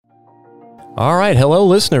All right, hello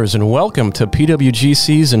listeners, and welcome to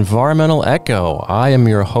PWGC's Environmental Echo. I am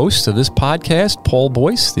your host of this podcast, Paul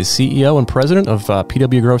Boyce, the CEO and president of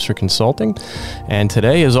PW Grosser Consulting. And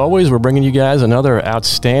today, as always, we're bringing you guys another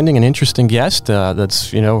outstanding and interesting guest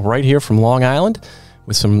that's right here from Long Island,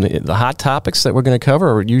 with some the hot topics that we're going to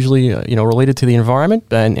cover are usually related to the environment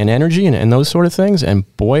and energy and those sort of things.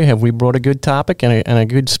 And boy, have we brought a good topic and a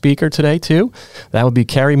good speaker today too. That would be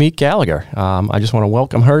Carrie Meek Gallagher. I just want to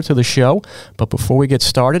welcome her to the show. But before we get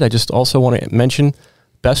started, I just also want to mention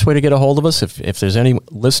best way to get a hold of us. If there's any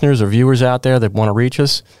listeners or viewers out there that want to reach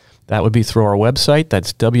us, that would be through our website.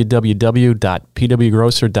 That's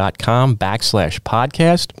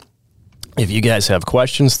www.pwgrosser.com/podcast. If you guys have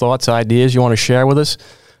questions, thoughts, ideas you want to share with us,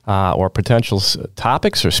 or potential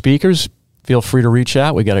topics or speakers, feel free to reach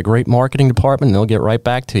out. We got a great marketing department, and they'll get right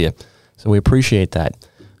back to you. So we appreciate that.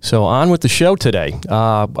 So on with the show today.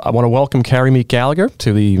 I want to welcome Carrie Meek Gallagher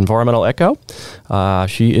to the Environmental Echo.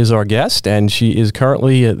 She is our guest, and she is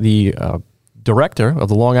currently the director of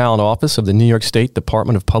the Long Island office of the New York State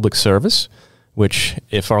Department of Public Service, which,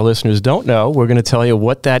 if our listeners don't know, we're going to tell you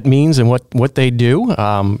what that means and what they do,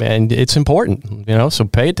 and it's important, so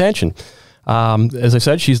pay attention. As I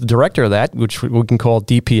said, she's the director of that, which we can call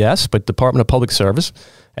DPS, but Department of Public Service,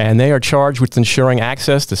 and they are charged with ensuring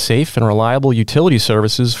access to safe and reliable utility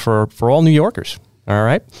services for all New Yorkers. All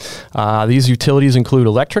right. These utilities include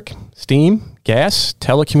electric, steam, gas,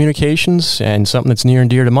 telecommunications, and something that's near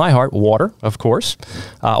and dear to my heart, water, of course,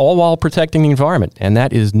 all while protecting the environment. And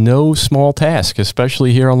that is no small task,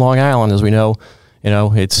 especially here on Long Island. As we know,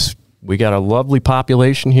 we got a lovely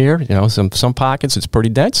population here. Some pockets it's pretty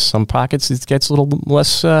dense. Some pockets it gets a little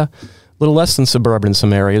less than suburban in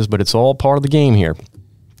some areas, but it's all part of the game here.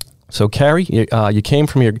 So, Carrie, you came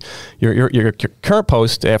from your current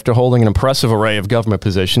post after holding an impressive array of government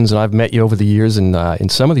positions, and I've met you over the years in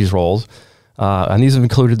some of these roles. And these have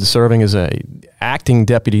included serving as a acting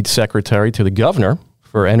deputy secretary to the governor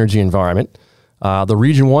for energy and environment, the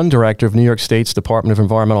Region 1 director of New York State's Department of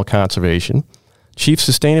Environmental Conservation, chief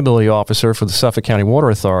sustainability officer for the Suffolk County Water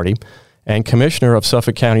Authority, and commissioner of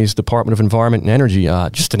Suffolk County's Department of Environment and Energy,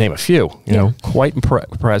 just to name a few. Quite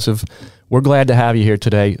impressive. We're glad to have you here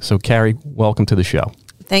today. So, Carrie, welcome to the show.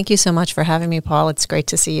 Thank you so much for having me, Paul. It's great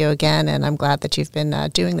to see you again, and I'm glad that you've been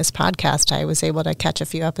doing this podcast. I was able to catch a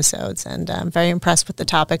few episodes, and I'm very impressed with the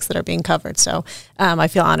topics that are being covered. So I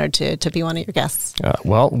feel honored to be one of your guests.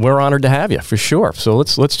 Well, we're honored to have you, for sure. So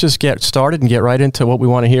let's just get started and get right into what we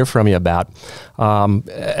want to hear from you about.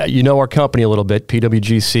 Our company a little bit,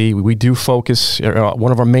 PWGC. We do focus,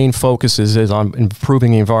 one of our main focuses is on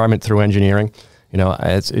improving the environment through engineering.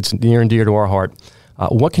 It's near and dear to our heart.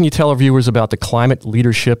 What can you tell our viewers about the Climate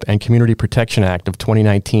Leadership and Community Protection Act of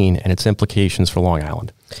 2019 and its implications for Long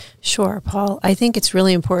Island? Sure, Paul. I think it's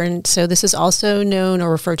really important. So this is also known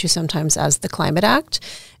or referred to sometimes as the Climate Act.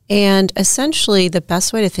 And essentially, the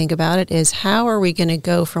best way to think about it is how are we going to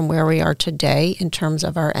go from where we are today in terms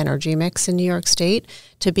of our energy mix in New York State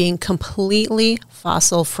to being completely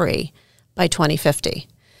fossil-free by 2050?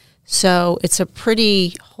 So it's a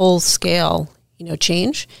pretty whole-scale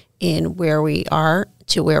change in where we are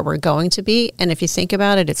to where we're going to be. And if you think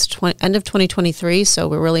about it, it's end of 2023, so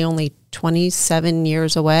we're really only 27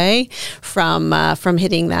 years away from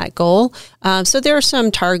hitting that goal. So there are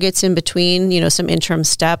some targets in between, some interim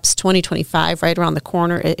steps. 2025, right around the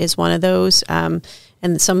corner, is one of those. And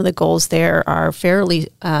some of the goals there are fairly,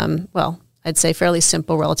 I'd say fairly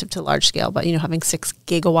simple relative to large scale, but, having 6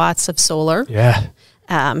 gigawatts of solar. Yeah.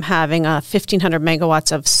 Having 1,500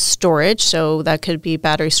 megawatts of storage, so that could be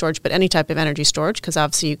battery storage, but any type of energy storage, because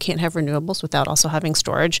obviously you can't have renewables without also having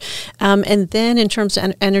storage. And then in terms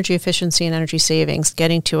of energy efficiency and energy savings,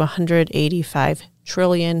 getting to 185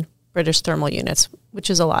 trillion British thermal units, which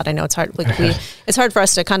is a lot. I know it's hard. It's hard for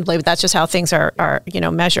us to contemplate, but that's just how things are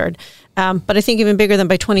measured. But I think even bigger than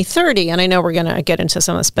by 2030, and I know we're going to get into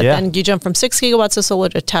some of this, but then you jump from 6 gigawatts of solar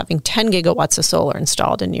to having 10 gigawatts of solar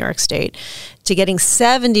installed in New York State, to getting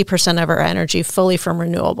 70% of our energy fully from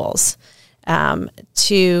renewables,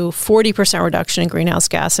 to 40% reduction in greenhouse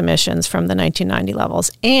gas emissions from the 1990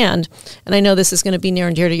 levels. And I know this is going to be near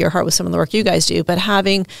and dear to your heart with some of the work you guys do, but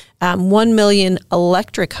having 1 million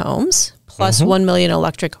electric homes plus 1 million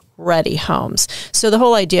electric ready homes. So the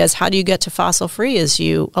whole idea is, how do you get to fossil free? Is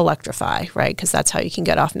you electrify, right? Because that's how you can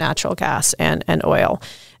get off natural gas and oil.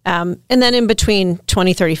 And then in between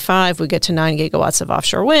 2035, we get to 9 gigawatts of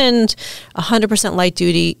offshore wind, 100% light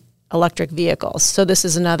duty electric vehicles. So this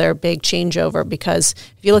is another big changeover, because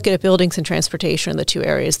if you look at it, buildings and transportation are the two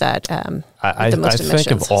areas that I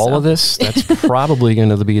think of all of this, that's probably going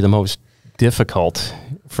to be the most difficult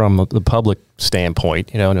from the public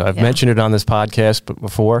standpoint. You know, and I've mentioned it on this podcast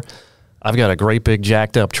before. I've got a great big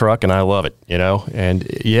jacked up truck and I love it, you know, and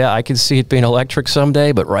yeah, I can see it being electric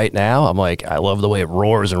someday, but right now I'm like, I love the way it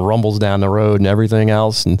roars and rumbles down the road and everything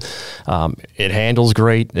else. And it handles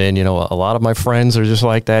great. And, you know, a lot of my friends are just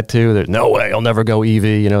like that too. There's no way I'll never go EV,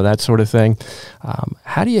 you know, that sort of thing.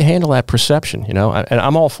 How do you handle that perception? You know, and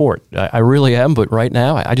I'm all for it. I really am. But right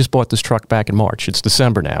now, I just bought this truck back in March. It's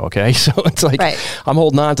December now. Okay. So it's like, I'm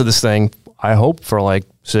holding on to this thing, I hope, for like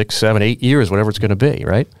 6, 7, 8 years, whatever it's going to be.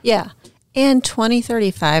 Right. Yeah. And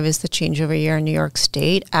 2035 is the changeover year in New York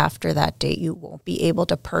State. After that date, you won't be able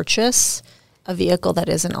to purchase a vehicle that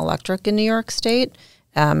isn't electric in New York State.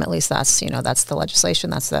 At least that's, you know, that's the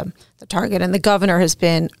legislation, that's the target. And the governor has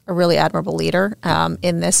been a really admirable leader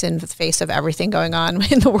in this, in the face of everything going on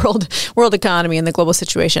in the world economy and the global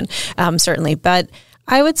situation, certainly. But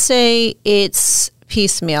I would say it's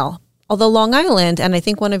piecemeal. Although Long Island, and I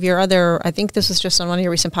think one of your other, I think this was just on one of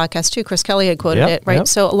your recent podcasts too, Chris Kelly had quoted it, right? Yep.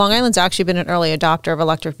 So Long Island's actually been an early adopter of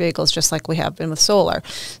electric vehicles, just like we have been with solar.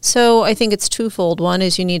 So I think it's twofold. One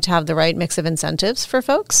is you need to have the right mix of incentives for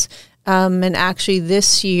folks. And actually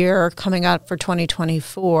this year, coming out for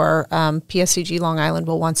 2024, PSCG Long Island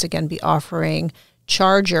will once again be offering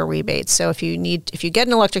charger rebates. So if you get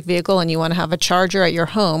an electric vehicle and you want to have a charger at your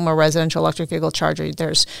home, a residential electric vehicle charger,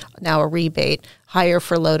 there's now a rebate higher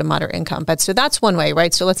for low to moderate income. But so that's one way,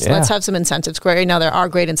 right? So let's have some incentives. Right now there are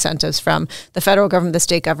great incentives from the federal government, the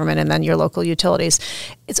state government, and then your local utilities.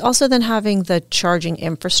 It's also then having the charging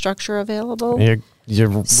infrastructure available. You're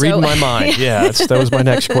reading my mind. Yeah, that was my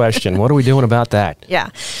next question. What are we doing about that? Yeah.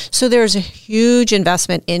 So there's a huge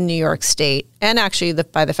investment in New York State, and actually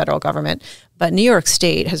by the federal government, but New York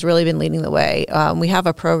State has really been leading the way. We have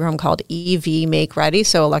a program called EV Make Ready,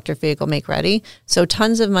 so electric vehicle make ready. So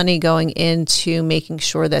tons of money going into making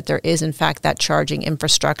sure that there is, in fact, that charging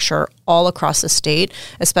infrastructure all across the state,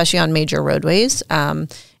 especially on major roadways.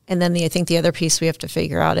 And then I think the other piece we have to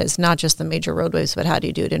figure out is not just the major roadways, but how do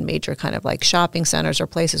you do it in major kind of like shopping centers or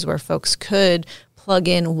places where folks could plug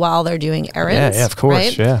in while they're doing errands. Yeah, of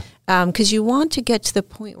course, right? Yeah. Because you want to get to the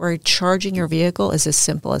point where charging your vehicle is as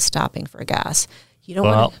simple as stopping for gas. You don't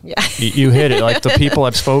want to, you hit it. Like the people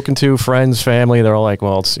I've spoken to, friends, family, they're all like,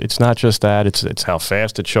 well, it's not just that. It's how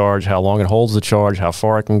fast it charges, how long it holds the charge, how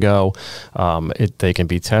far it can go. They can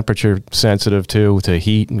be temperature sensitive to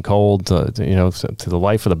heat and cold, to the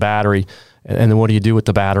life of the battery. And then what do you do with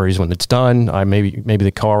the batteries when it's done? Maybe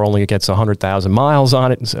the car only gets 100,000 miles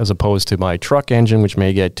on it, as opposed to my truck engine, which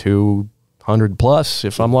may get 200 plus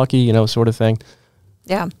if I'm lucky, sort of thing.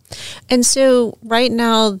 Yeah. And so right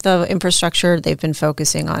now, the infrastructure they've been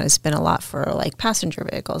focusing on has been a lot for like passenger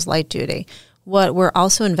vehicles, light duty. What we're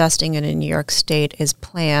also investing in New York State is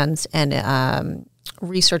plans and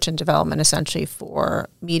research and development essentially for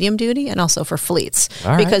medium duty and also for fleets,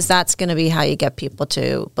 because that's going to be how you get people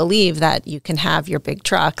to believe that you can have your big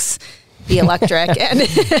trucks be electric. And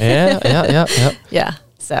yeah.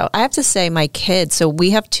 So I have to say my kids, so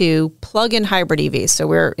we have two plug-in hybrid EVs. So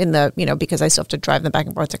we're in the, because I still have to drive them back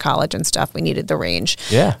and forth to college and stuff, we needed the range.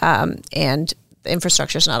 Yeah. And the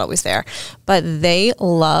infrastructure is not always there. But they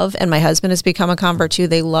love, and my husband has become a convert too,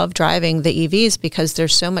 they love driving the EVs because they're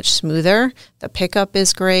so much smoother. The pickup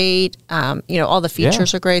is great. All the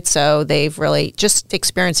features are great. So they've really just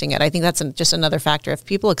experiencing it. I think that's just another factor. If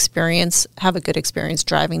people have a good experience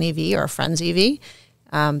driving an EV or a friend's EV,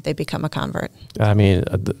 they become a convert. I mean,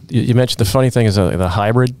 you mentioned the funny thing is the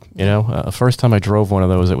hybrid, the first time I drove one of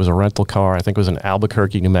those, it was a rental car. I think it was in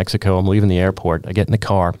Albuquerque, New Mexico. I'm leaving the airport. I get in the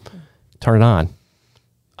car, turn it on.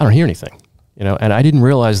 I don't hear anything, and I didn't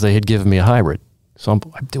realize they had given me a hybrid. So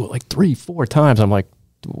I do it like 3-4 times. I'm like,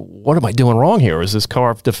 what am I doing wrong here? Is this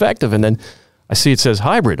car defective? And then I see it says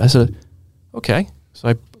hybrid. I said, okay. So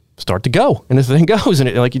I start to go, and the thing goes, and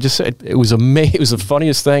it, like you just said, it was amazing. It was the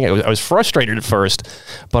funniest thing. I was frustrated at first,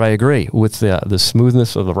 but I agree with the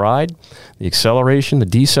smoothness of the ride, the acceleration, the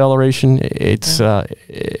deceleration. It's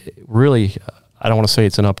really, I don't want to say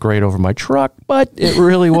it's an upgrade over my truck, but it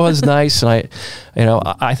really was nice, and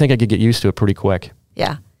I think I could get used to it pretty quick.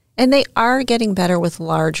 Yeah, and they are getting better with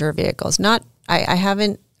larger vehicles. I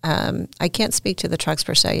haven't, I can't speak to the trucks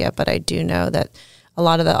per se yet, but I do know that a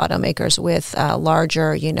lot of the automakers with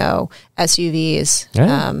larger,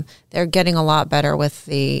 SUVs, they're getting a lot better with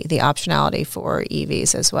the optionality for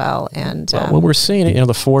EVs as well. And well, we're seeing it.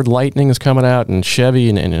 The Ford Lightning is coming out, and Chevy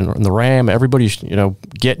and the Ram. Everybody's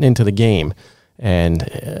getting into the game, and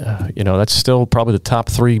that's still probably the top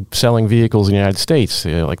 3 selling vehicles in the United States,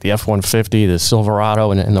 like the F-150, the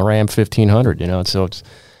Silverado, and the Ram 1500. So it's.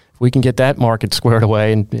 we can get that market squared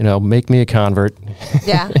away and, make me a convert.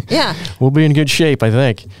 Yeah. We'll be in good shape, I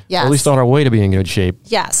think. Yes. Or at least on our way to being in good shape.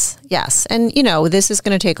 Yes. And, this is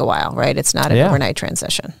going to take a while, right? It's not an overnight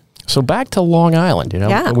transition. So back to Long Island,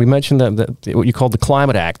 we mentioned that what you called the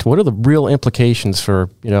Climate Act. What are the real implications for,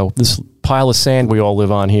 this pile of sand we all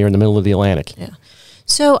live on here in the middle of the Atlantic? Yeah.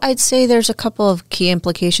 So I'd say there's a couple of key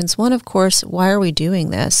implications. One, of course, why are we doing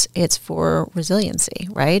this? It's for resiliency,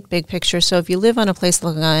 right? Big picture. So if you live on a place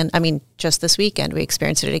like Long Island, just this weekend, we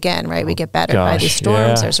experienced it again, right? We get battered by these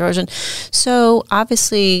storms, there's erosion. So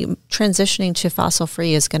obviously transitioning to fossil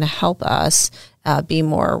free is going to help us be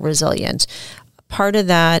more resilient. Part of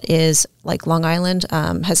that is like Long Island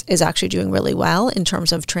is actually doing really well in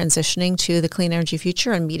terms of transitioning to the clean energy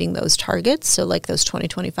future and meeting those targets. So like those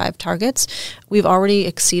 2025 targets, we've already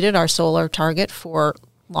exceeded our solar target for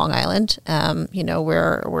Long Island.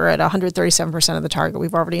 We're at 137% of the target.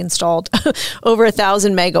 We've already installed over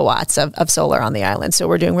 1,000 megawatts of solar on the island. So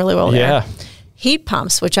we're doing really well there. Heat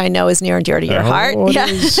pumps, which I know is near and dear to your heart.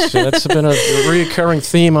 That's been a reoccurring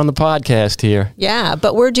theme on the podcast here. Yeah,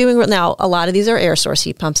 but we're doing now, a lot of these are air source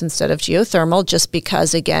heat pumps instead of geothermal, just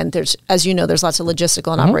because, again, there's lots of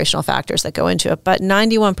logistical and operational factors that go into it. But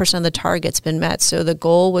 91% of the target's been met. So the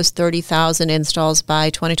goal was 30,000 installs by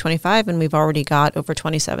 2025, and we've already got over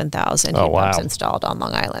 27,000 heat pumps installed on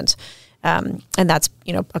Long Island. And that's,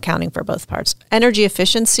 accounting for both parts. Energy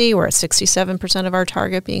efficiency, we're at 67% of our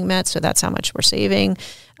target being met, so that's how much we're saving.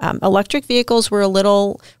 Electric vehicles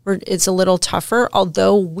it's a little tougher,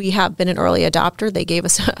 although we have been an early adopter. They gave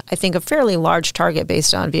us, I think, a fairly large target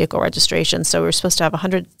based on vehicle registration. So we're supposed to have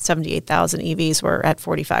 178,000 EVs. We're at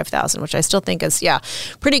 45,000, which I still think is,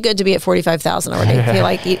 pretty good to be at 45,000 already. I feel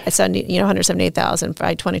like 178,000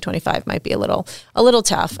 by 2025 might be a little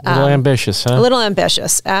tough. A little ambitious, huh? A little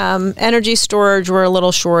ambitious. Energy storage, we're a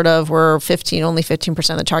little short of. We're only 15%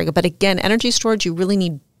 of the target. But again, energy storage, you really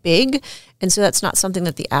need big, and so that's not something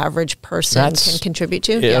that the average person can contribute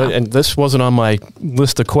to. And this wasn't on my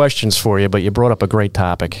list of questions for you, but you brought up a great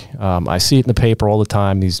topic. I see it in the paper all the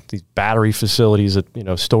time. These battery facilities,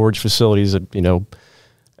 storage facilities that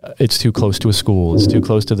it's too close to a school. It's too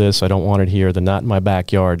close to this. I don't want it here. They're not in my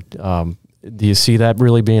backyard. Do you see that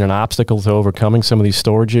really being an obstacle to overcoming some of these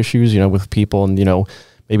storage issues? With people and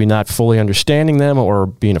maybe not fully understanding them or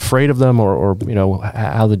being afraid of them or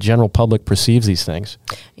how the general public perceives these things.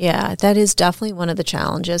 Yeah, that is definitely one of the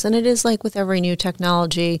challenges. And it is like with every new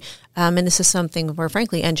technology, and this is something where,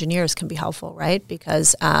 frankly, engineers can be helpful, right?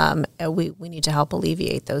 Because we need to help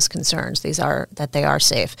alleviate those concerns. They are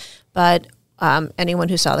safe. But anyone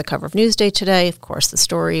who saw the cover of Newsday today, of course, the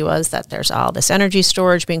story was that there's all this energy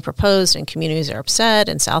storage being proposed and communities are upset,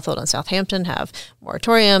 and Southold and Southampton have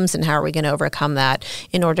moratoriums, and how are we going to overcome that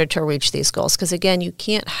in order to reach these goals? Because again, you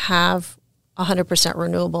can't have 100%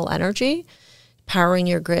 renewable energy powering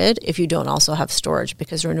your grid if you don't also have storage,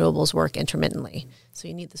 because renewables work intermittently. So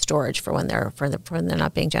you need the storage for when they're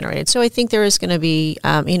not being generated. So I think there is going to be,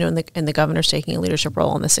 and the governor's taking a leadership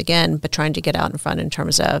role on this again, but trying to get out in front in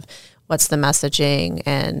terms of what's the messaging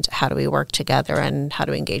and how do we work together and how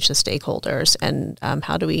do we engage the stakeholders and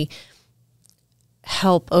how do we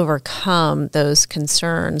help overcome those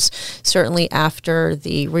concerns. Certainly after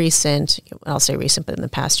the I'll say recent, but in the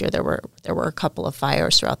past year, there were a couple of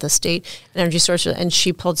fires throughout the state, energy sources, and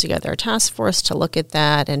she pulled together a task force to look at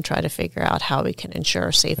that and try to figure out how we can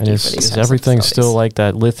ensure safety for these types of facilities. Is everything still like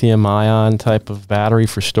that lithium ion type of battery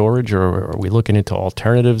for storage, or are we looking into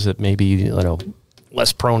alternatives that maybe,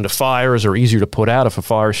 less prone to fires or easier to put out if a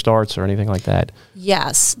fire starts or anything like that?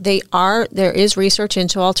 Yes, they are. There is research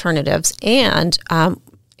into alternatives. And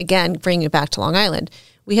again, bringing it back to Long Island,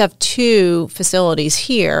 we have 2 facilities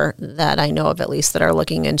here that I know of at least that are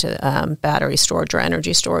looking into battery storage or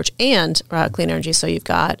energy storage and clean energy. So you've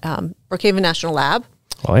got Brookhaven National Lab,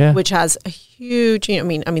 which has a huge,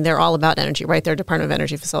 they're all about energy, right? They're a Department of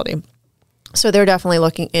Energy facility. So they're definitely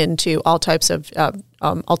looking into all types of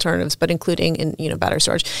alternatives, but including in battery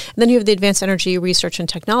storage. And then you have the Advanced Energy Research and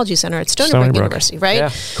Technology Center at Stony Brook University, right? Yeah,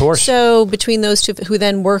 of course. So between those 2, who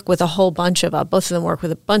then work with a whole bunch of, both of them work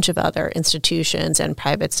with a bunch of other institutions and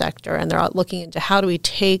private sector, and they're all looking into how do we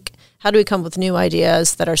come up with new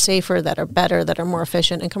ideas that are safer, that are better, that are more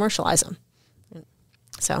efficient, and commercialize them.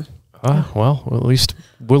 So. Well, at least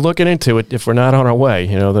we're looking into it if we're not on our way.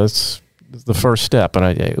 That's the first step,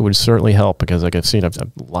 and it would certainly help because, like I've seen, a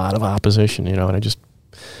lot of opposition, and I just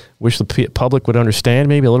wish the public would understand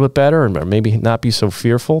maybe a little bit better, and maybe not be so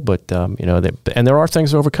fearful. But and there are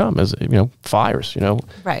things to overcome, as fires.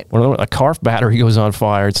 Right. When a car battery goes on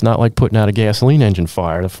fire, it's not like putting out a gasoline engine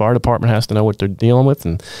fire. The fire department has to know what they're dealing with,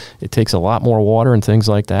 and it takes a lot more water and things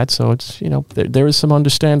like that. So it's there is some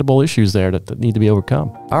understandable issues there that need to be overcome.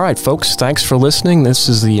 All right, folks, thanks for listening. This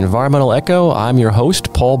is the Environmental Echo. I'm your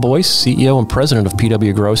host, Paul Boyce, CEO and President of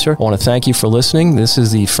PW Grosser. I want to thank you for listening. This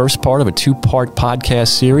is the first part of a 2-part podcast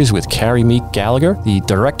series with Carrie Meek Gallagher, the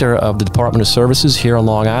Director of the Department of Services here on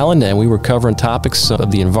Long Island, and we were covering topics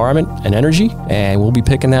of the environment and energy, and we'll be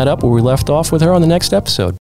picking that up where we left off with her on the next episode.